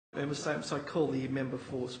Member statements. I call the member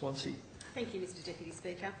for Swansea. Thank you, Mr Deputy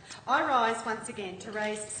Speaker. I rise once again to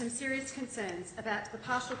raise some serious concerns about the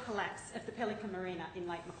partial collapse of the Pelican Marina in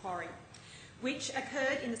Lake Macquarie, which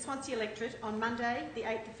occurred in the Swansea electorate on Monday, the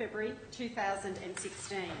 8th of February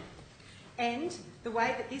 2016, and the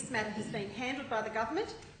way that this matter has been handled by the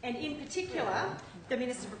government, and in particular the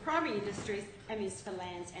Minister for Primary Industries and Minister for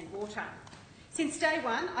Lands and Water. Since day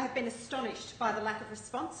one, I have been astonished by the lack of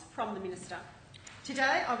response from the Minister.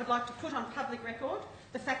 Today, I would like to put on public record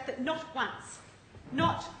the fact that not once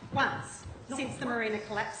since the marina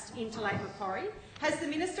collapsed into Lake Macquarie has the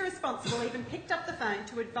Minister responsible even picked up the phone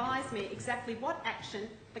to advise me exactly what action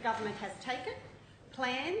the government has taken,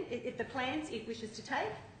 the plans it wishes to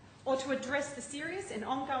take, or to address the serious and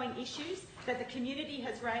ongoing issues that the community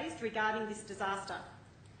has raised regarding this disaster.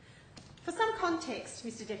 For some context,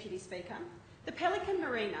 Mr Deputy Speaker, the Pelican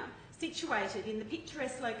Marina, situated in the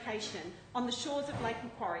picturesque location on the shores of Lake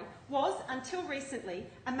Macquarie, was, until recently,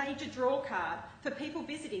 a major draw card for people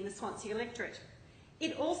visiting the Swansea electorate.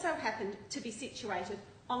 It also happened to be situated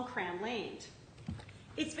on Crown land.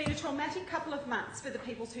 It's been a traumatic couple of months for the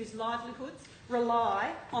people whose livelihoods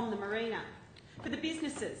rely on the marina. For the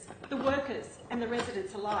businesses, the workers and the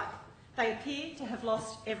residents alike, they appear to have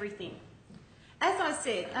lost everything. As I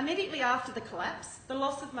said, immediately after the collapse, the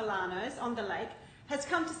loss of Milanos on the lake has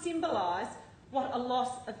come to symbolise what a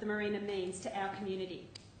loss of the marina means to our community.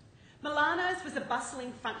 Milano's was a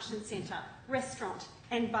bustling function centre, restaurant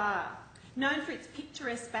and bar, known for its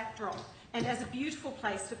picturesque backdrop and as a beautiful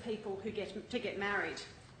place for people who get married.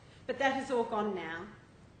 But that has all gone now.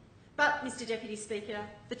 But, Mr Deputy Speaker,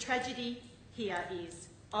 the tragedy here is,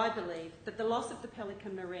 I believe, that the loss of the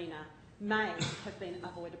Pelican Marina may have been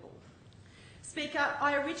avoidable. Speaker,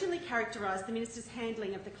 I originally characterised the Minister's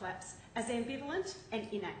handling of the collapse as ambivalent and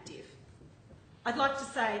inactive. I'd like to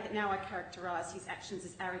say that now I characterise his actions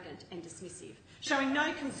as arrogant and dismissive, showing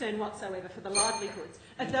no concern whatsoever for the livelihoods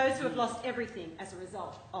of those who have lost everything as a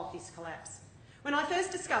result of this collapse. When I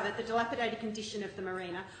first discovered the dilapidated condition of the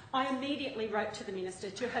marina, I immediately wrote to the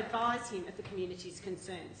Minister to advise him of the community's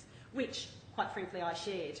concerns, which, quite frankly, I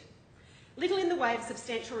shared. Little in the way of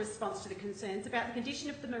substantial response to the concerns about the condition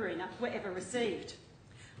of the marina were ever received.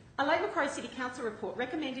 A Lake Macquarie City Council report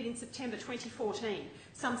recommended in September 2014,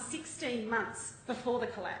 some 16 months before the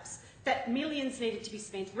collapse, that millions needed to be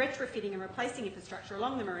spent retrofitting and replacing infrastructure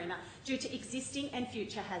along the marina due to existing and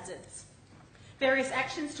future hazards. Various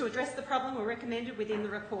actions to address the problem were recommended within the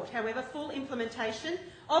report. However, full implementation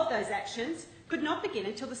of those actions could not begin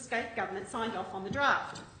until the state government signed off on the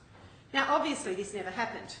draft. Now, obviously, this never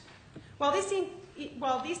happened. While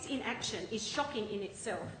this inaction is shocking in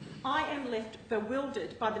itself, I am left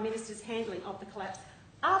bewildered by the Minister's handling of the collapse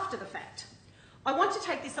after the fact. I want to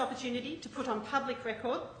take this opportunity to put on public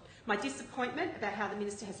record my disappointment about how the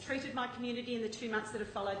Minister has treated my community in the 2 months that have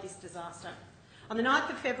followed this disaster. On the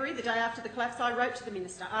 9th of February, the day after the collapse, I wrote to the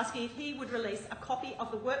Minister asking if he would release a copy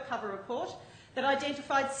of the work cover report that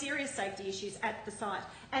identified serious safety issues at the site,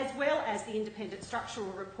 as well as the independent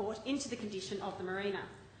structural report into the condition of the marina.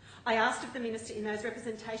 I asked of the Minister in those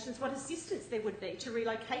representations what assistance there would be to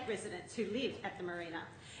relocate residents who live at the marina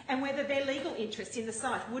and whether their legal interests in the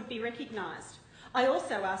site would be recognised. I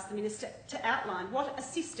also asked the Minister to outline what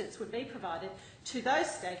assistance would be provided to those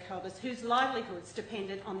stakeholders whose livelihoods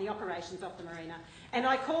depended on the operations of the marina, and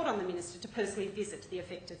I called on the Minister to personally visit the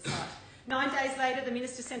affected site. 9 days later, the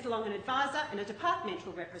Minister sent along an advisor and a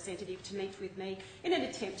departmental representative to meet with me in an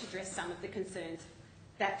attempt to address some of the concerns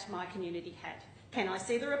that my community had. Can I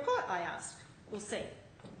see the report? I asked. We'll see,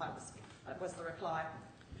 was the reply.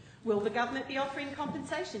 Will the government be offering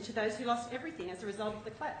compensation to those who lost everything as a result of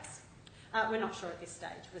the collapse? We're not sure at this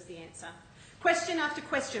stage, was the answer. Question after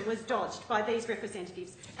question was dodged by these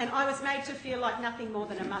representatives, and I was made to feel like nothing more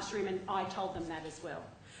than a mushroom, and I told them that as well.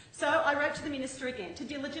 So I wrote to the Minister again to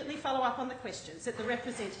diligently follow up on the questions that the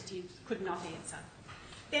representatives could not answer.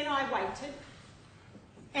 Then I waited,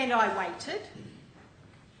 and I waited,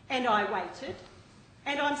 and I waited,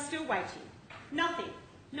 and I'm still waiting. Nothing.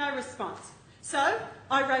 No response. So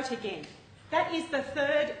I wrote again. That is the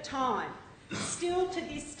third time. Still to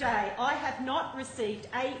this day, I have not received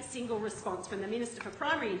a single response from the Minister for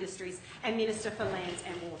Primary Industries and Minister for Lands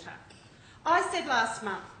and Water. I said last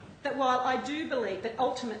month that while I do believe that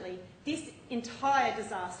ultimately this entire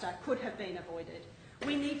disaster could have been avoided,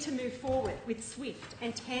 we need to move forward with swift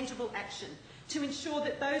and tangible action to ensure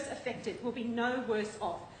that those affected will be no worse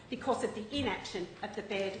off because of the inaction of the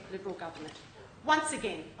bad Liberal government. Once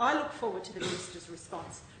again, I look forward to the Minister's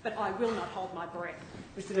response, but I will not hold my breath.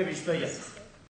 Mr Deputy Speaker.